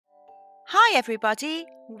Hi everybody,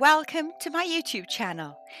 welcome to my YouTube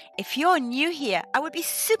channel. If you're new here, I would be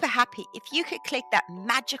super happy if you could click that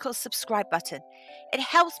magical subscribe button. It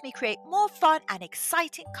helps me create more fun and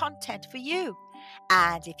exciting content for you.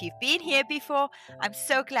 And if you've been here before, I'm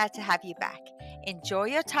so glad to have you back. Enjoy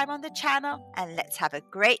your time on the channel and let's have a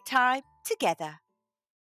great time together.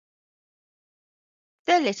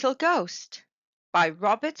 The Little Ghost by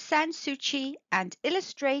Robert Can Souci and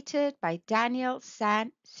illustrated by Daniel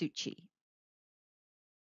Can Souci.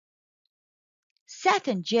 Seth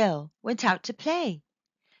and Jill went out to play.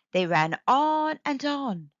 They ran on and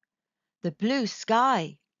on. The blue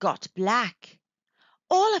sky got black.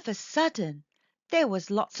 All of a sudden, there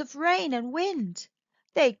was lots of rain and wind.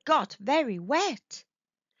 They got very wet.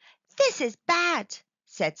 "This is bad,"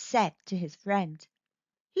 said Seth to his friend.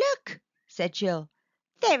 "Look," said Jill,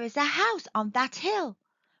 "there is a house on that hill.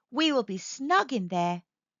 We will be snug in there."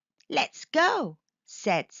 "Let's go,"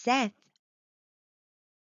 said Seth.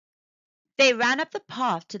 They ran up the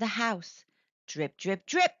path to the house. Drip, drip,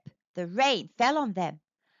 drip, the rain fell on them.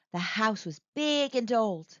 The house was big and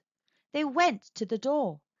old. They went to the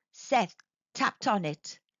door. Seth tapped on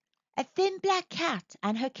it. A thin black cat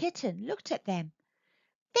and her kitten looked at them.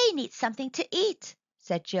 "They need something to eat,"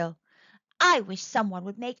 said Jill. "I wish someone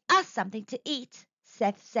would make us something to eat,"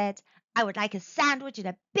 Seth said. "I would like a sandwich and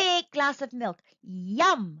a big glass of milk.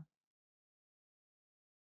 Yum!"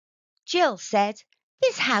 Jill said,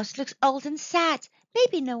 "This house looks old and sad.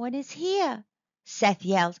 Maybe no one is here." Seth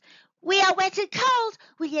yelled, "We are wet and cold.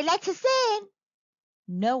 Will you let us in?"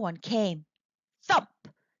 No one came. Thump!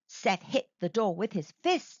 Seth hit the door with his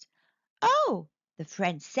fist. "Oh," the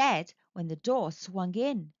friend said when the door swung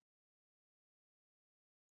in.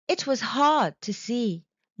 It was hard to see.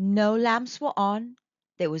 No lamps were on.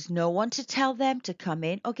 There was no one to tell them to come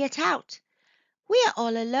in or get out. "We are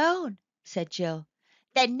all alone," said Jill.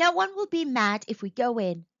 "Then no one will be mad if we go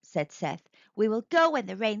in," said Seth. "We will go when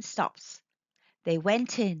the rain stops." They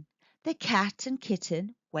went in. The cat and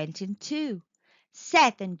kitten went in too.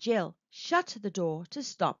 Seth and Jill shut the door to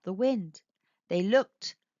stop the wind. They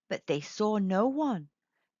looked, but they saw no one.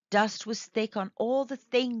 Dust was thick on all the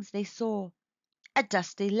things they saw. A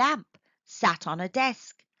dusty lamp sat on a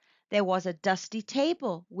desk. There was a dusty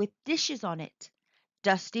table with dishes on it.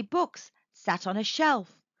 Dusty books sat on a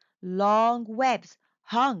shelf. Long webs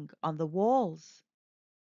hung on the walls.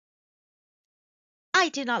 "I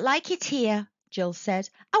do not like it here," Jill said.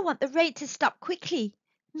 "I want the rain to stop quickly."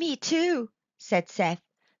 "Me too," said Seth.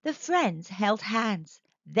 The friends held hands.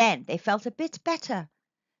 Then they felt a bit better.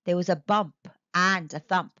 There was a bump and a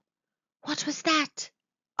thump. "What was that?"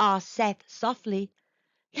 asked Seth softly.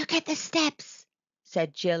 "Look at the steps,"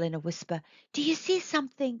 said Jill in a whisper. "Do you see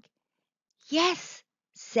something?" "Yes,"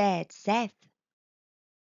 said Seth.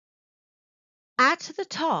 At the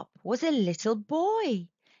top was a little boy.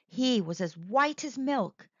 He was as white as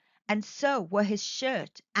milk, and so were his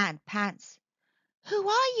shirt and pants. "Who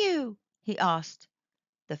are you?" he asked.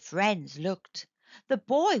 The friends looked. The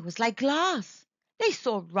boy was like glass. They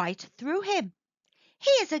saw right through him. "He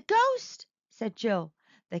is a ghost," said Jill.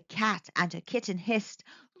 The cat and her kitten hissed.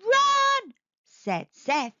 "Run!" said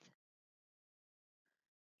Seth.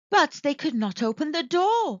 But they could not open the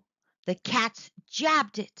door. The cats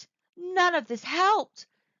jabbed it. None of this helped.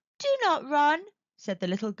 "Do not run," said the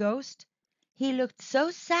little ghost. He looked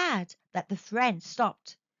so sad that the friend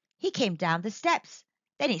stopped. He came down the steps.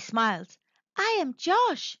 Then he smiled. "I am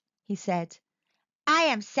Josh," he said. "I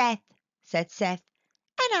am Seth," said Seth.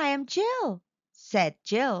 "And I am Jill," said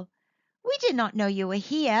Jill. "We did not know you were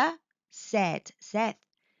here," said Seth.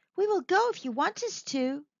 "We will go if you want us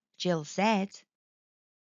to," Jill said.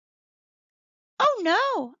 "Oh,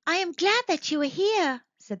 no, I am glad that you are here,"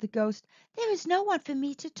 said the ghost. "There is no one for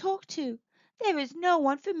me to talk to. There is no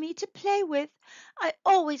one for me to play with. I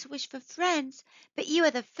always wish for friends, but you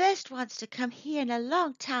are the first ones to come here in a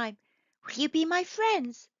long time. Will you be my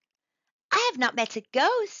friends?" "I have not met a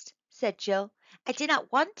ghost," said Jill. "I did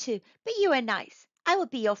not want to, but you are nice. I will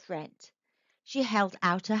be your friend." She held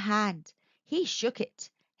out her hand. He shook it.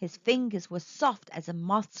 His fingers were soft as a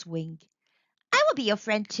moth's wing. "I will be your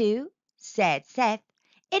friend too," said Seth.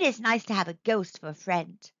 "It is nice to have a ghost for a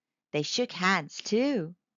friend." They shook hands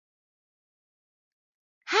too.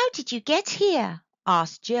 "How did you get here?"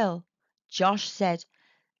 asked Jill. Josh said,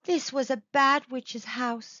 "This was a bad witch's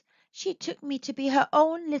house. She took me to be her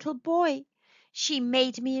own little boy. She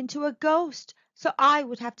made me into a ghost so I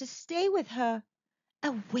would have to stay with her."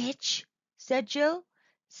 "A witch?" said Jill.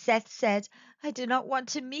 Seth said, "I do not want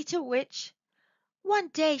to meet a witch." "One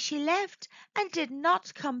day she left and did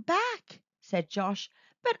not come back," said Josh,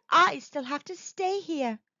 "but I still have to stay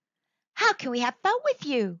here." "How can we have fun with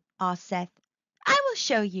you?" asked Seth. I will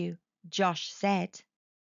show you, Josh said.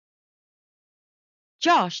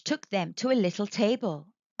 Josh took them to a little table.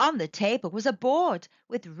 On the table was a board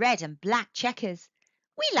with red and black checkers.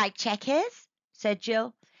 We like checkers, said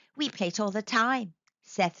Jill. We play it all the time,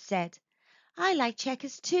 Seth said. I like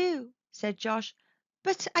checkers too, said Josh.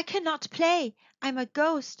 But I cannot play. I'm a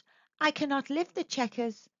ghost. I cannot lift the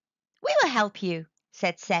checkers. We will help you,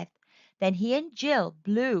 said Seth. Then he and Jill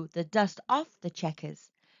blew the dust off the checkers.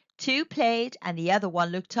 Two played and the other one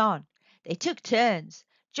looked on. They took turns.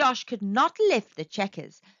 Josh could not lift the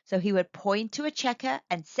checkers, so he would point to a checker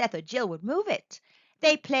and Seth or Jill would move it.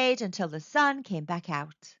 They played until the sun came back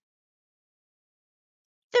out.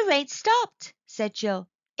 The rain stopped, said Jill.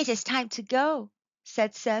 It is time to go,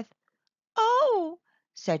 said Seth. Oh,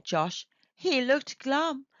 said Josh. He looked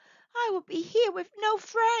glum. I will be here with no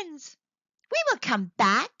friends. We will come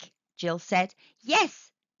back, Jill said.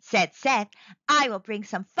 Yes, said Seth. I will bring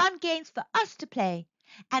some fun games for us to play.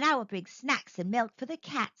 And I will bring snacks and milk for the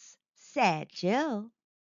cats, said Jill.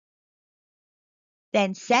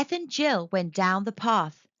 Then Seth and Jill went down the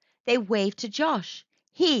path. They waved to Josh.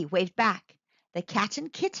 He waved back. The cat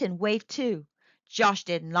and kitten waved too. Josh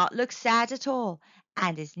did not look sad at all,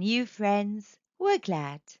 and his new friends were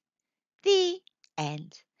glad. The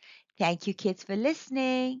end. Thank you, kids, for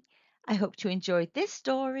listening. I hope you enjoyed this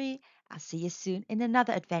story. I'll see you soon in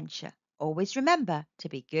another adventure. Always remember to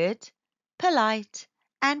be good, polite,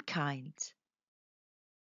 and kind.